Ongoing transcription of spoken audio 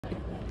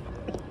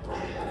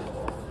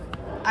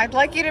I'd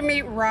like you to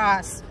meet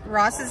Ross.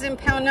 Ross's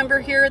impound number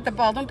here at the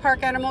Baldwin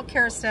Park Animal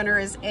Care Center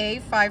is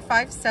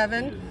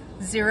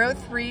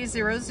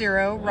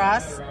A5570300.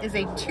 Ross is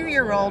a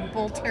 2-year-old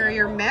Bull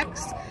Terrier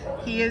mix.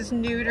 He is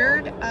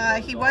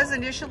neutered. He was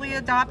initially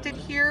adopted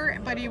here,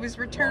 but he was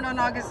returned on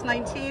August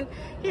 19.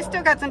 He's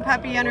still got some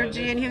puppy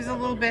energy, and he was a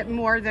little bit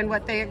more than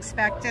what they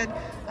expected.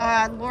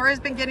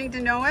 Laura's been getting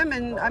to know him,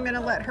 and I'm going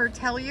to let her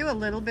tell you a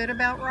little bit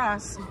about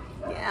Ross.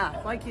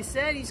 Yeah, like you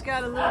said, he's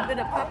got a little bit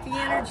of puppy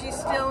energy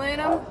still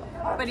in him,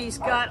 but he's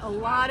got a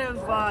lot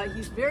of,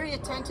 he's very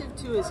attentive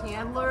to his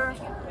handler.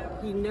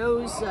 He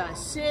knows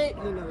sit,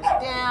 he knows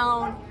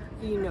down,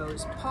 he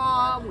knows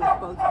paw with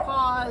both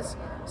paws.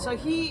 So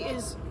he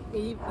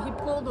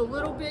pulled a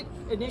little bit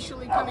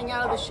initially coming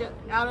out of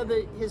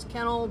his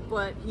kennel,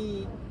 but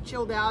he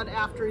chilled out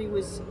after he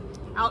was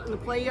out in the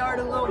play yard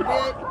a little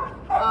bit.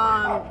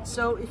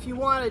 So if you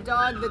want a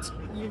dog that's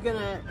you're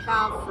gonna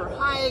have for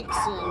hikes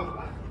and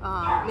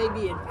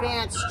maybe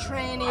advanced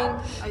training,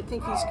 I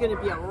think he's going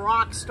to be a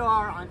rock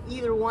star on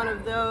either one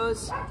of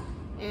those.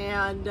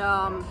 And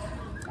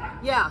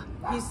yeah,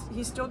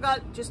 he's still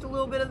got just a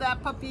little bit of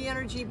that puppy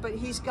energy, but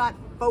he's got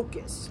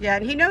focus. Yeah,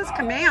 and he knows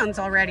commands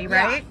already,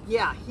 right?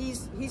 Yeah,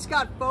 he's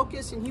got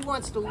focus, and he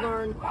wants to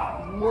learn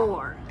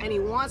more, and he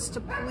wants to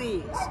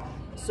please.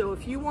 So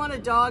if you want a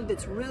dog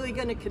that's really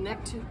going to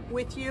connect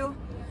with you,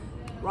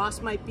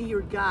 Ross might be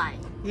your guy.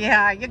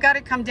 Yeah, you got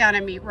to come down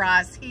and meet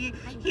Ross.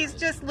 He's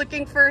just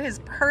looking for his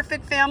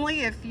perfect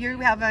family. If you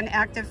have an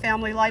active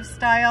family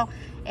lifestyle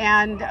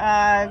and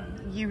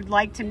you'd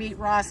like to meet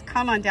Ross,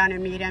 come on down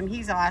and meet him.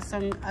 He's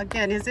awesome.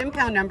 Again, his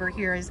impound number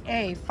here is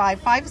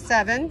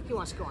A557. He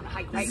wants to go on a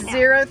hike right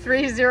now.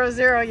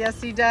 0300.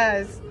 Yes, he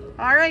does.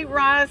 All right,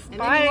 Ross. And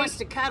bye. then he wants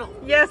to cuddle.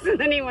 Yes, and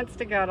then he wants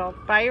to cuddle.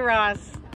 Bye, Ross.